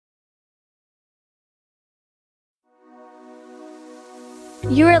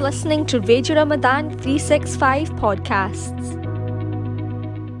You are listening to Radio Ramadan 365 podcasts.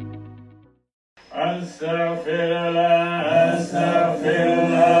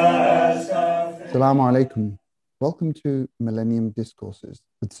 Assalamu alaikum. Welcome to Millennium Discourses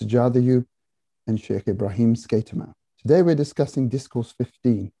with Sajjad Ayub and Sheikh Ibrahim Skateman. Today we're discussing Discourse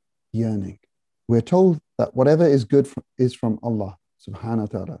 15, Yearning. We're told that whatever is good is from Allah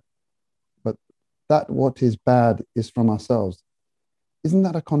subhanahu wa ta'ala, but that what is bad is from ourselves. Isn't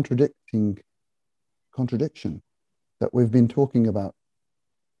that a contradiction that we've been talking about,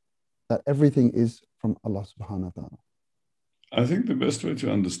 that everything is from Allah subhanahu wa ta'ala? I think the best way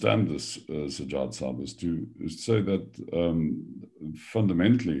to understand this, Sajjad Saab, is to say that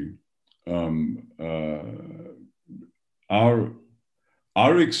fundamentally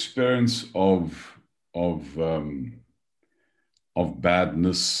our experience of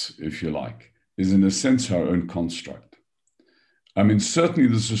badness, if you like, is in a sense our own construct. I mean, certainly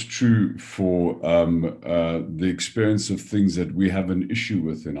this is true for the experience of things that we have an issue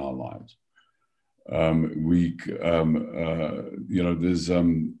with in our lives. There's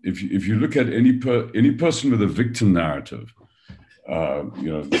if you look at any person with a victim narrative,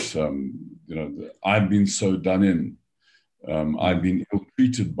 I've been so done in, I've been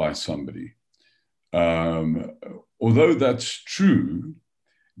ill-treated by somebody. Although that's true,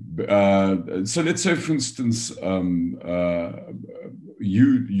 so let's say, for instance,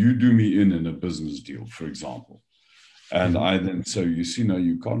 you do me in a business deal, for example. And I then say,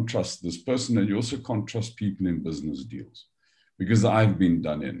 you can't trust this person, and you also can't trust people in business deals because I've been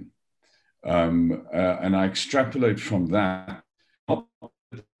done in. And I extrapolate from that, not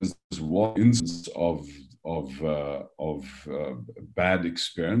as one instance of bad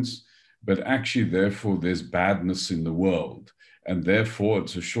experience, but actually, therefore, there's badness in the world. And therefore,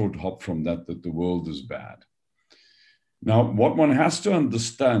 it's a short hop from that the world is bad. Now, what one has to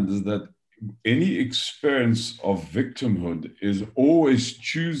understand is that any experience of victimhood is always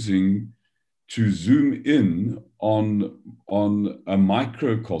choosing to zoom in on a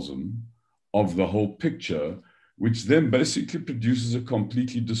microcosm of the whole picture, which then basically produces a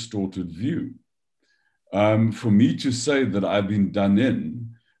completely distorted view. For me to say that I've been done in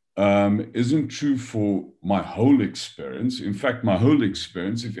isn't true for my whole experience. In fact, my whole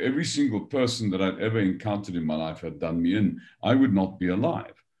experience, if every single person that I'd ever encountered in my life had done me in, I would not be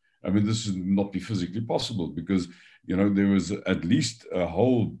alive. I mean, this would not be physically possible because, there was at least a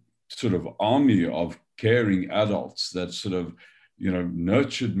whole sort of army of caring adults that sort of,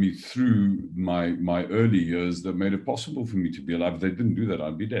 nurtured me through my early years that made it possible for me to be alive. If they didn't do that,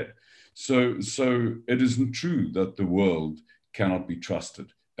 I'd be dead. So it isn't true that the world cannot be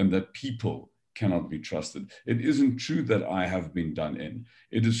trusted and that people cannot be trusted. It isn't true that I have been done in.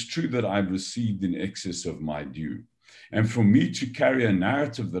 It is true that I've received in excess of my due. And for me to carry a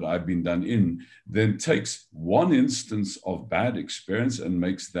narrative that I've been done in then takes one instance of bad experience and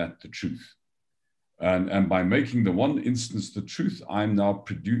makes that the truth. And by making the one instance the truth, I'm now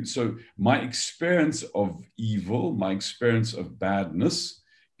so my experience of evil, my experience of badness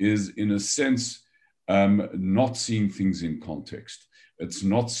is in a sense not seeing things in context. It's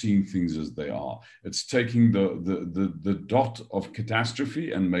not seeing things as they are. It's taking the dot of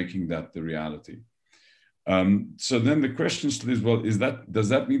catastrophe and making that the reality. So then the question still is, well, does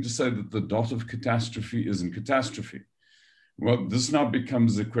that mean to say that the dot of catastrophe isn't catastrophe? Well, this now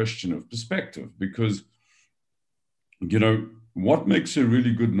becomes a question of perspective because, what makes a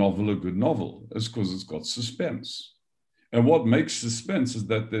really good novel is because it's got suspense. And what makes suspense is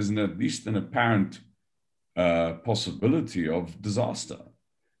that there's at least an apparent possibility of disaster.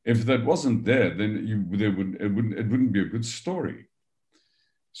 If that wasn't there, then it wouldn't be a good story.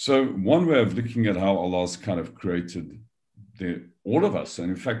 So one way of looking at how Allah's kind of created all of us, and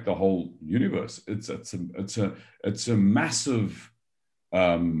in fact the whole universe, it's a massive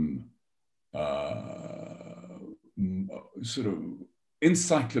sort of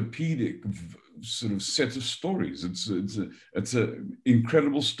encyclopedic sort of set of stories. It's an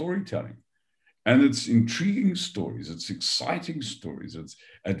incredible storytelling. And it's intriguing stories, it's exciting stories, it's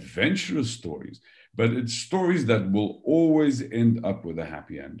adventurous stories, but it's stories that will always end up with a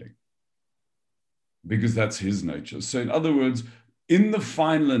happy ending because that's his nature. So in other words, in the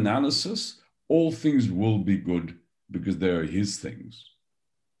final analysis, all things will be good because they are his things.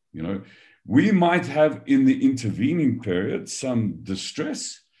 We might have in the intervening period some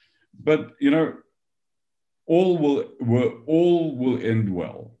distress, but all will end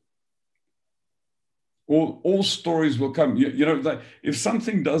well. All stories will come. That if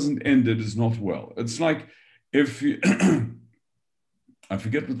something doesn't end, it is not well. It's like if you, I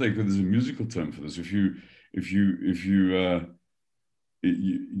forget what there's a musical term for this. If you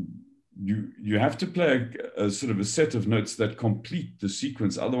you have to play a sort of a set of notes that complete the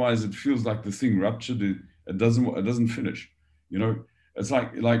sequence. Otherwise, it feels like the thing ruptured. It doesn't finish. You know, it's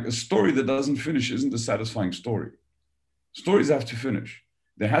like a story that doesn't finish isn't a satisfying story. Stories have to finish.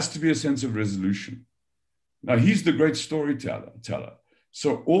 There has to be a sense of resolution. Now, he's the great storyteller.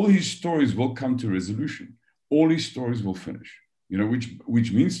 So all his stories will come to resolution. All his stories will finish. You know,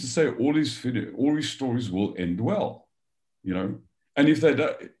 which means to say all his stories will end well. You know, and if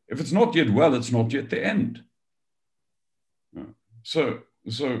it's not yet well, it's not yet the end. So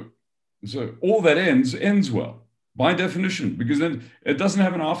all that ends well by definition, because then it doesn't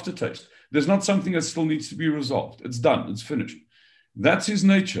have an aftertaste. There's not something that still needs to be resolved. It's done. It's finished. That's his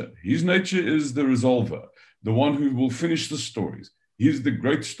nature. His nature is the resolver, the one who will finish the stories. He's the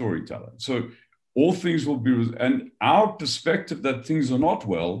great storyteller. So all things will be, and our perspective that things are not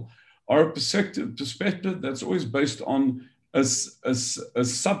well are a perspective that's always based on a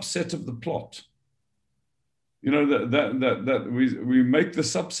subset of the plot. You know, that we make the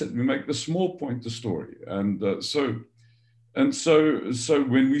subset, we make the small point the story. And so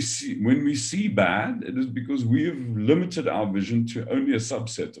when we see bad, it is because we have limited our vision to only a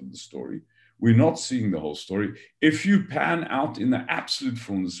subset of the story. We're not seeing the whole story. If you pan out in the absolute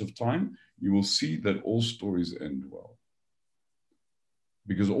fullness of time, you will see that all stories end well.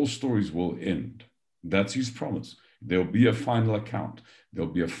 Because all stories will end. That's his promise. There'll be a final account. There'll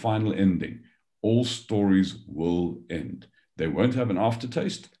be a final ending. All stories will end. They won't have an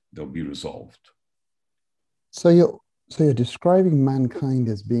aftertaste. They'll be resolved. So you're describing mankind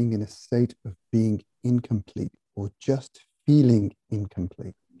as being in a state of being incomplete or just feeling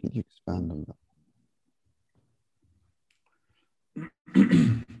incomplete. Could you expand on that?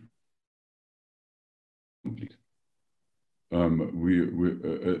 Complete. We're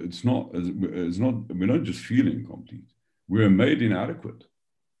not just feeling complete. We're made inadequate.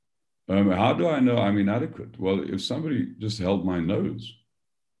 How do I know I'm inadequate? Well, if somebody just held my nose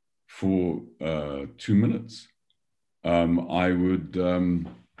for 2 minutes, I'd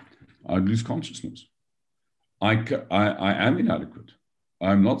lose consciousness. I am inadequate.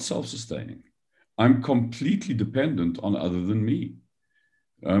 I'm not self-sustaining. I'm completely dependent on other than me.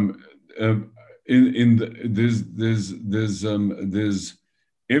 There's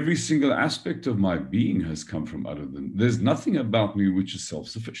every single aspect of my being has come from other than. There's nothing about me which is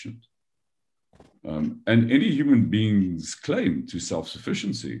self-sufficient. And any human being's claim to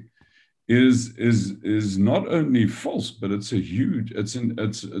self-sufficiency is not only false, but it's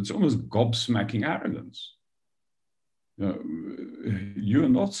almost gobsmacking arrogance. You are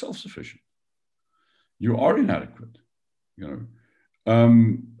not self-sufficient. You are inadequate. You know,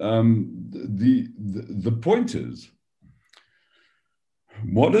 the point is,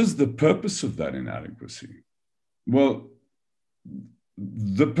 what is the purpose of that inadequacy? Well,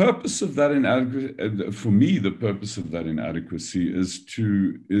 the purpose of that inadequacy, for me, the purpose of that inadequacy is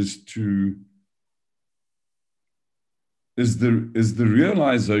the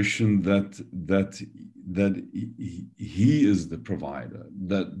realization that he is the provider,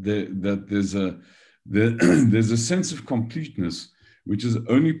 that there's a sense of completeness which is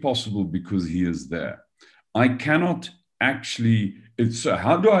only possible because he is there. I cannot actually. So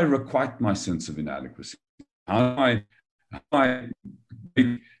how do I requite my sense of inadequacy? How do I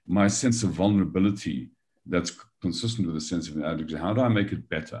make my sense of vulnerability that's consistent with a sense of inadequacy? How do I make it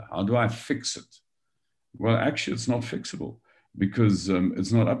better? How do I fix it? Well, actually, it's not fixable because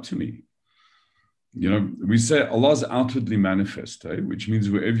it's not up to me. You know, we say Allah's outwardly manifest, which means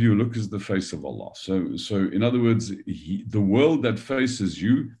wherever you look is the face of Allah. So in other words, the world that faces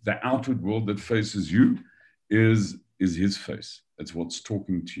you, the outward world that faces you, is His face. It's what's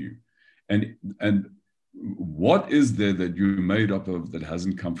talking to you, and what is there that you're made up of that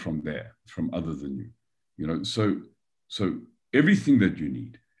hasn't come from there, from other than you? You know, so everything that you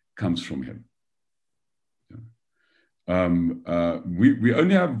need comes from Him. We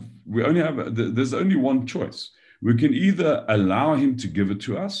only have. There's only one choice. We can either allow Him to give it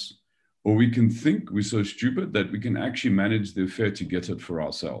to us, or we can think we're so stupid that we can actually manage the affair to get it for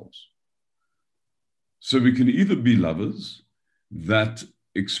ourselves. So we can either be lovers that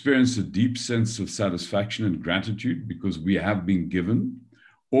experience a deep sense of satisfaction and gratitude because we have been given,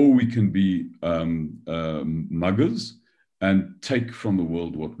 or we can be muggers and take from the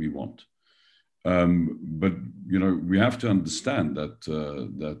world what we want. But you know, we have to understand that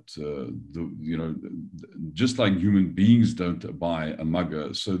just like human beings don't abide a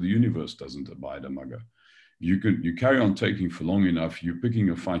mugger, so the universe doesn't abide a mugger. You carry on taking for long enough, you're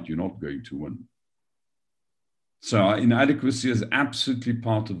picking a fight you're not going to win. So inadequacy is absolutely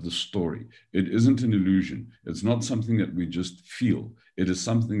part of the story. It isn't an illusion. It's not something that we just feel. It is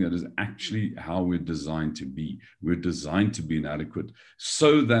something that is actually how we're designed to be. We're designed to be inadequate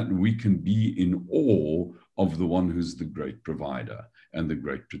so that we can be in awe of the one who's the great provider and the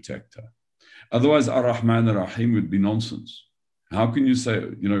great protector. Otherwise, Ar-Rahman Ar-Rahim would be nonsense. How can you say,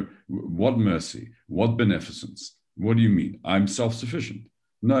 what mercy, what beneficence? What do you mean? I'm self-sufficient.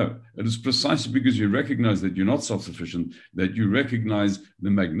 No, it is precisely because you recognize that you're not self-sufficient, that you recognize the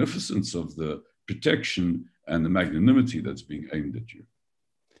magnificence of the protection and the magnanimity that's being aimed at you.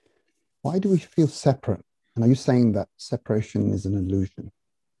 Why do we feel separate? And are you saying that separation is an illusion?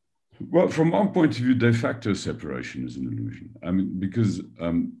 Well, from one point of view, de facto separation is an illusion. I mean, because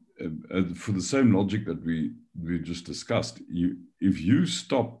for the same logic that we just discussed, if you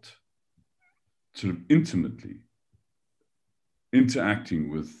stopped sort of intimately interacting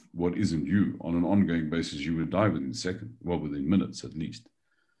with what isn't you on an ongoing basis, you would die within seconds, well, within minutes at least.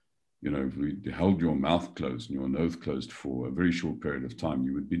 If we held your mouth closed and your nose closed for a very short period of time,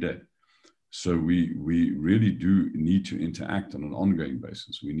 you would be dead. So we really do need to interact on an ongoing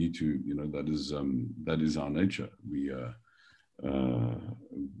basis. We need to, that is our nature. We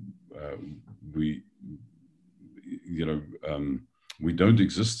don't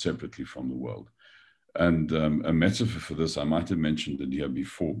exist separately from the world. And a metaphor for this, I might have mentioned it here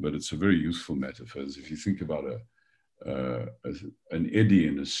before, but it's a very useful metaphor. Is if you think about an eddy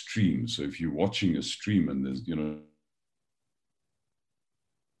in a stream. So if you're watching a stream and there's,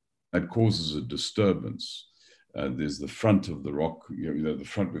 that causes a disturbance. There's the front of the rock, the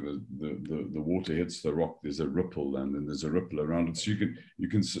front where the water hits the rock, there's a ripple, and then there's a ripple around it. So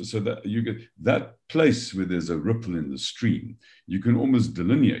you get that place where there's a ripple in the stream, you can almost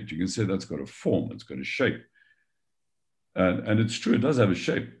delineate. You can say that's got a form, it's got a shape. And it's true, it does have a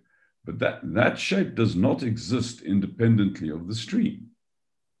shape, but that shape does not exist independently of the stream.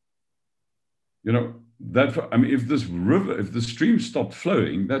 If the stream stopped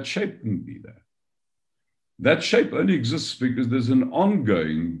flowing, that shape wouldn't be there. That shape only exists because there's an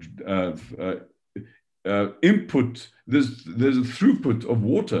ongoing input, there's a throughput of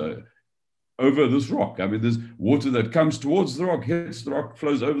water over this rock. I mean, there's water that comes towards the rock, hits the rock,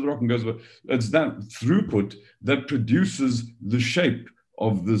 flows over the rock and goes over. It's that throughput that produces the shape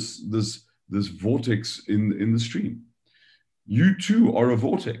of this vortex in the stream. You too are a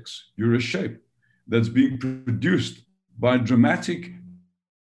vortex. You're a shape that's being produced by a dramatic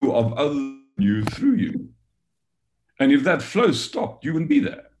of other than you through you. And if that flow stopped, you wouldn't be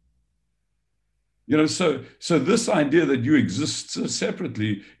there. So this idea that you exist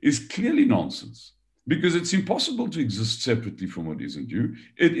separately is clearly nonsense, because it's impossible to exist separately from what isn't you.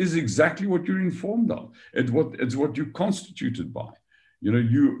 It is exactly what you're informed of. It's what you're constituted by.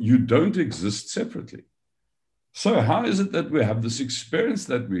 You don't exist separately. So how is it that we have this experience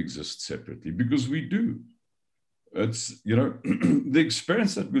that we exist separately? Because we do. It's, the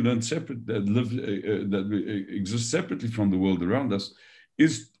experience that we learn separate, that we exist separately from the world around us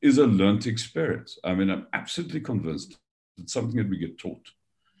is a learned experience. I mean, I'm absolutely convinced it's something that we get taught.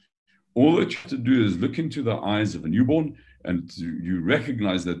 All that you have to do is look into the eyes of a newborn, and you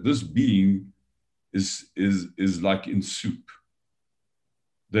recognize that this being is like in soup.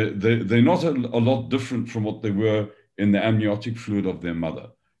 They're not a lot different from what they were in the amniotic fluid of their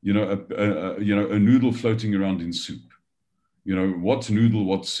mother. A noodle floating around in soup. What's noodle,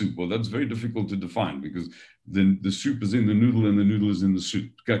 what's soup? Well, that's very difficult to define, because then the soup is in the noodle and the noodle is in the soup.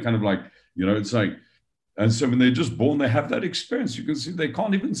 Kind of like, it's like, and so when they're just born, they have that experience. You can see they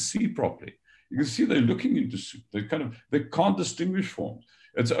can't even see properly. You can see they're looking into soup. They can't distinguish forms.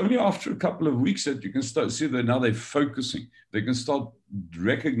 It's only after a couple of weeks that you can start see that now they're focusing. They can start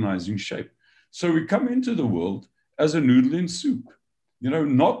recognizing shape. So we come into the world as a noodle in soup,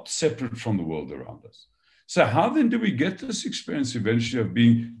 not separate from the world around us. So how then do we get this experience eventually of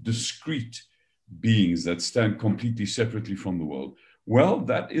being discrete beings that stand completely separately from the world? Well,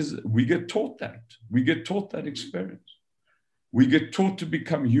 we get taught that. We get taught that experience. We get taught to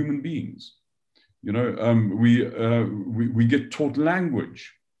become human beings. We get taught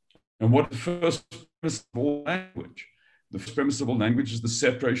language. And what the first premise of all language? The first premise of all language is the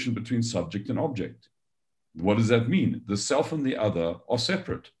separation between subject and object. What does that mean? The self and the other are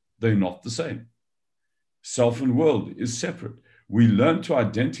separate. They're not the same. Self and world is separate. We learn to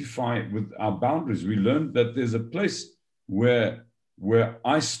identify with our boundaries. We learn that there's a place where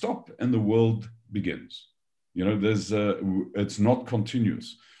I stop and the world begins. It's not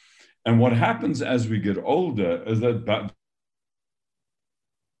continuous. And what happens as we get older is that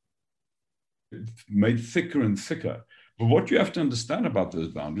it's made thicker and thicker. But what you have to understand about those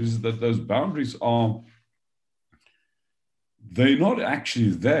boundaries is that those boundaries are they're not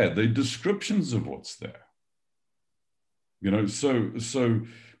actually there. They're descriptions of what's there. You know, so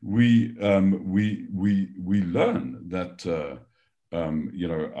we learn that you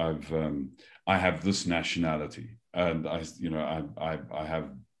know, I have this nationality, and I have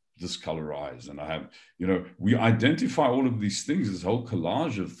this color eyes, and I have, you know, we identify all of these things, this whole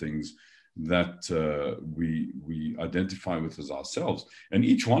collage of things that we identify with as ourselves, and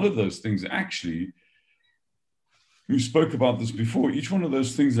each one of those things actually, we spoke about this before, each one of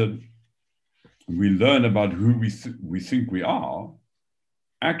those things that we learn about who we think we are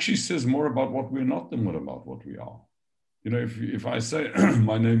actually says more about what we're not than what about what we are. You know, if I say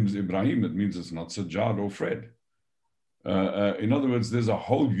my name is Ibrahim, it means it's not Sajjad or Fred. In other words, there's a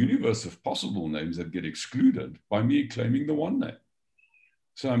whole universe of possible names that get excluded by me claiming the one name.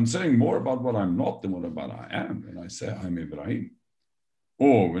 So I'm saying more about what I'm not than what about I am when I say I'm Ibrahim.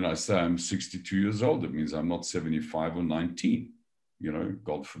 Or when I say I'm 62 years old, it means I'm not 75 or 19. You know,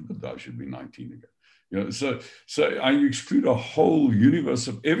 God forbid I should be 19 again. You know, so you exclude a whole universe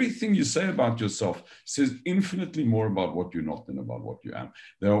of everything you say about yourself says infinitely more about what you're not than about what you am.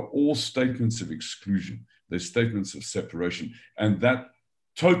 They are all statements of exclusion. They're statements of separation. And that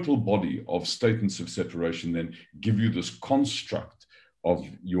total body of statements of separation then give you this construct of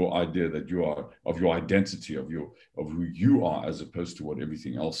your idea that you are, of your identity, of who you are, as opposed to what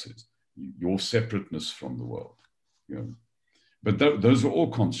everything else is, your separateness from the world. You know. But those are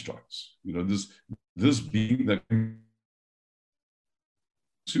all constructs. You know, this being that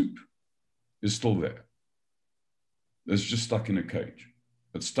soup is still there. It's just stuck in a cage.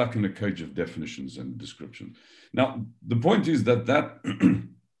 It's stuck in a cage of definitions and descriptions. Now, the point is that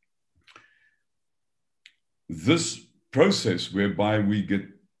this process whereby we get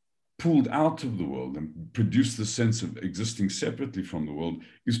pulled out of the world and produce the sense of existing separately from the world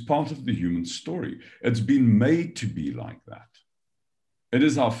is part of the human story. It's been made to be like that. It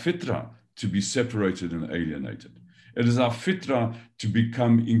is our fitrah to be separated and alienated. It is our fitrah to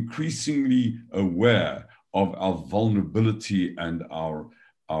become increasingly aware of our vulnerability and our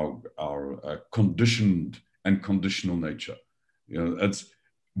conditioned and conditional nature. You know, that's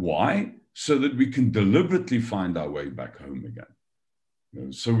why, so that we can deliberately find our way back home again. You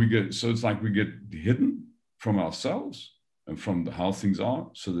know, so it's like we get hidden from ourselves and from how things are,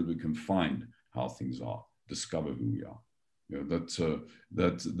 so that we can find how things are, discover who we are. You know,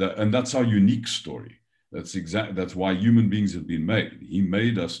 and that's our unique story. That's why human beings have been made. He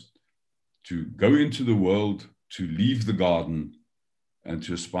made us to go into the world, to leave the garden, and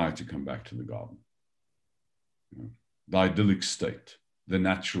to aspire to come back to the garden. You know, the idyllic state, the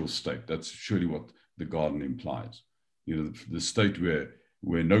natural state. That's surely what the garden implies. You know, the state where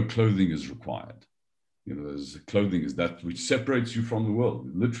no clothing is required. You know, clothing is that which separates you from the world.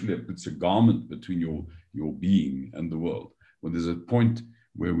 Literally, it's a garment between your being and the world. Well, there's a point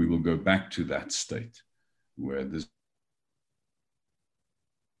where we will go back to that state, where there's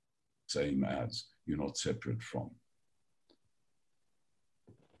same as, you're not separate from.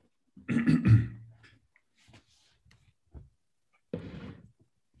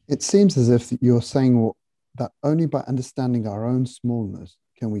 It seems as if you're saying that only by understanding our own smallness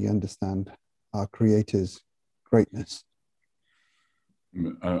can we understand our Creator's greatness.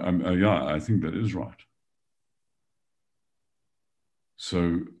 Yeah, I think that is right.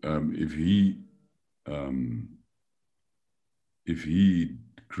 So if he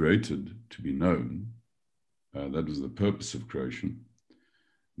created to be known, that was the purpose of creation,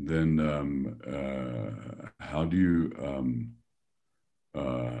 then how do you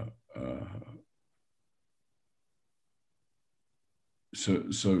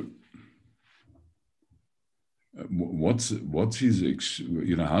what's his,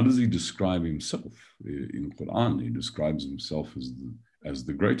 you know, how does he describe himself? In Quran, he describes himself as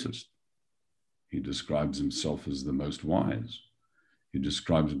the greatest. He describes himself as the most wise. He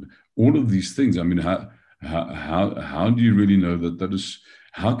describes all of these things. I mean, how do you really know that is?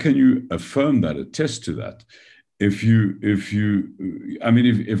 How can you affirm that, attest to that? If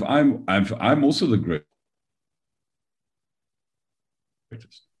I'm also the greatest.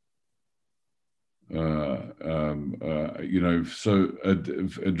 You know, so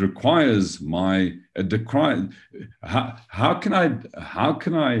it requires how can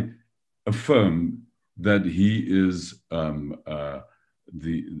I affirm that he is the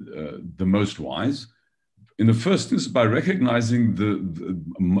most wise? In the first instance, by recognizing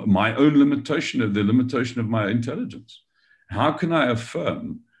my own limitation, the limitation of my intelligence. How can I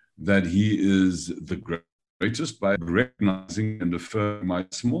affirm that he is the greatest? By recognizing and affirming my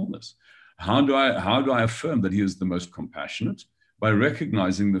smallness. How do I affirm that he is the most compassionate? By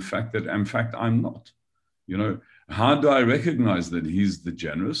recognizing the fact that, in fact, I'm not. You know, How do I recognize that he's the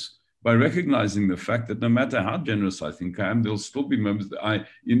generous? By recognizing the fact that no matter how generous I think I am, there'll still be moments that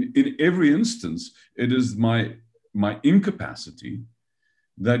in every instance, it is my incapacity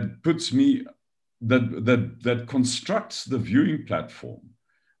that puts me, that constructs the viewing platform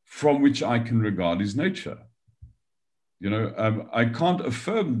from which I can regard his nature. I can't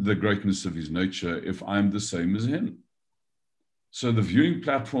affirm the greatness of his nature if I'm the same as him. So the viewing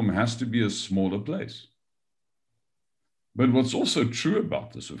platform has to be a smaller place. But what's also true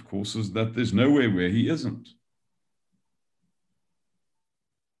about this, of course, is that there's nowhere where he isn't.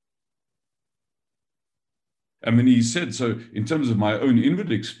 I mean, he said, so in terms of my own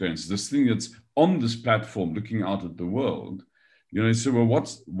inward experience, this thing that's on this platform looking out at the world, so well,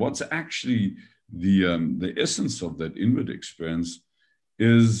 what's actually the essence of that inward experience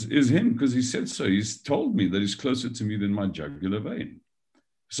is him, because he said so. He's told me that he's closer to me than my jugular vein.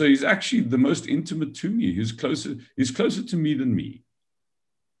 So he's actually the most intimate to me. He's closer to me than me.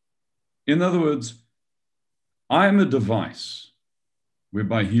 In other words, I am a device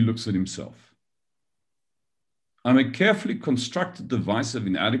whereby he looks at himself. I'm a carefully constructed device of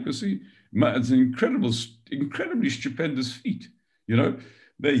inadequacy. It's an incredibly stupendous feat,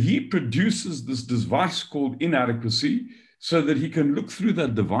 that he produces this device called inadequacy so that he can look through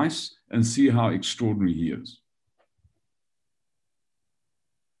that device and see how extraordinary he is.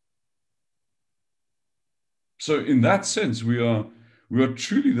 So in that sense, we are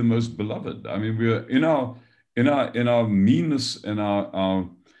truly the most beloved. I mean, we are in our meanness and our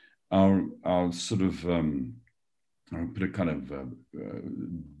sort of I'll put a kind of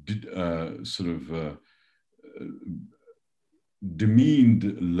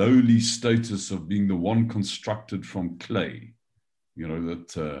demeaned, lowly status of being the one constructed from clay.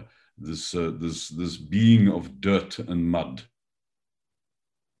 That this being of dirt and mud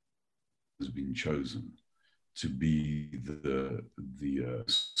has been chosen to be the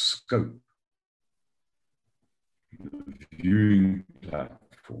scope, the viewing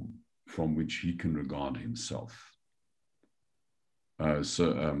platform from which he can regard himself. That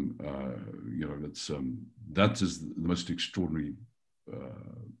is the most extraordinary,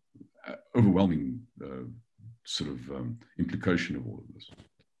 overwhelming implication of all of this.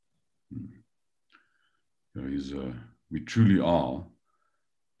 We truly are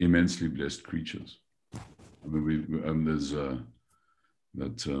immensely blessed creatures. I mean, there's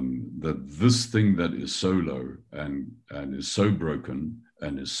that this thing that is so low and is so broken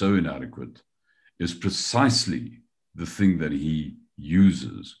and is so inadequate is precisely the thing that he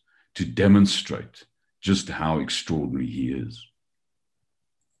uses to demonstrate just how extraordinary he is.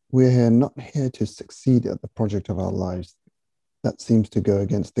 We're not here to succeed at the project of our lives. That seems to go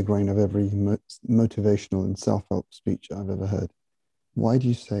against the grain of every motivational and self-help speech I've ever heard. Why do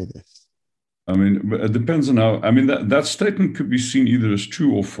you say this? I mean, it depends on how. I mean, that statement could be seen either as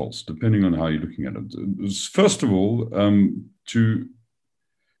true or false, depending on how you're looking at it. First of all,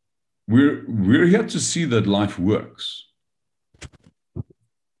 we're here to see that life works.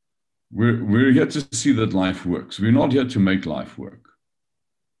 We're here to see that life works. We're not here to make life work.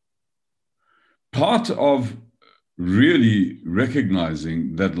 Part of really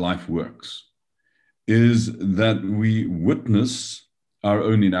recognizing that life works is that we witness our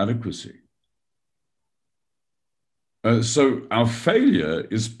own inadequacy. So our failure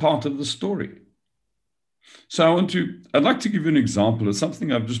is part of the story. So I'd like to give you an example of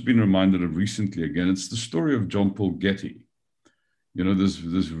something I've just been reminded of recently again. It's the story of John Paul Getty.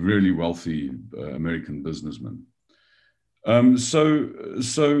 This really wealthy American businessman. So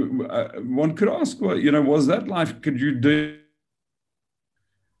one could ask, well, was that life, could you do?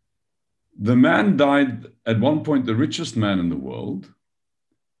 The man died at one point, the richest man in the world.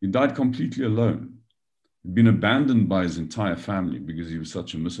 He died completely alone. He'd been abandoned by his entire family because he was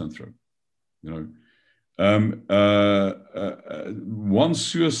such a misanthrope. One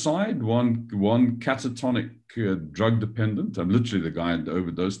suicide, one catatonic drug dependent. Literally, the guy had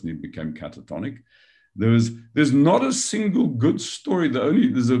overdosed and he became catatonic. There's not a single good story.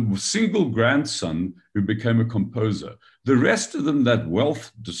 There's a single grandson who became a composer. The rest of them, that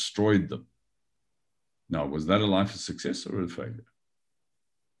wealth destroyed them. Now, was that a life of success or a failure?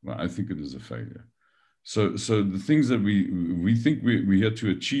 Well, I think it is a failure. So the things that we think we're here to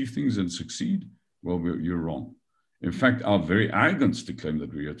achieve things and succeed, well, you're wrong. In fact, our very arrogance to claim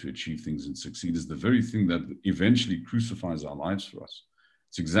that we're here to achieve things and succeed is the very thing that eventually crucifies our lives for us.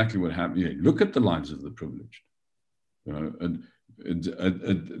 It's exactly what happened. Yeah, look at the lives of the privileged.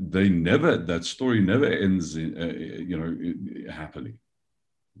 That story never ends, happily.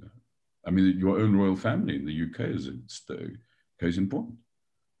 I mean, your own royal family in the UK is the case in point.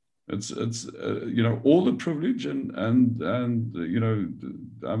 It's all the privilege and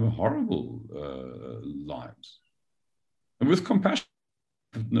horrible lives, and with compassion,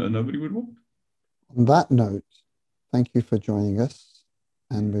 nobody would want. On that note, thank you for joining us,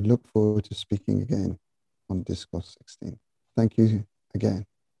 and we look forward to speaking again on Discourse 16. Thank you again.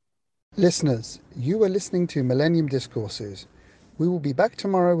 Listeners, you were listening to Millennium Discourses. We will be back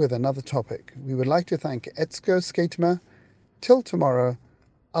tomorrow with another topic. We would like to thank Etzko Skatema. Till tomorrow,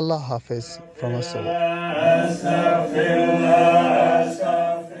 Allah Hafiz from us all.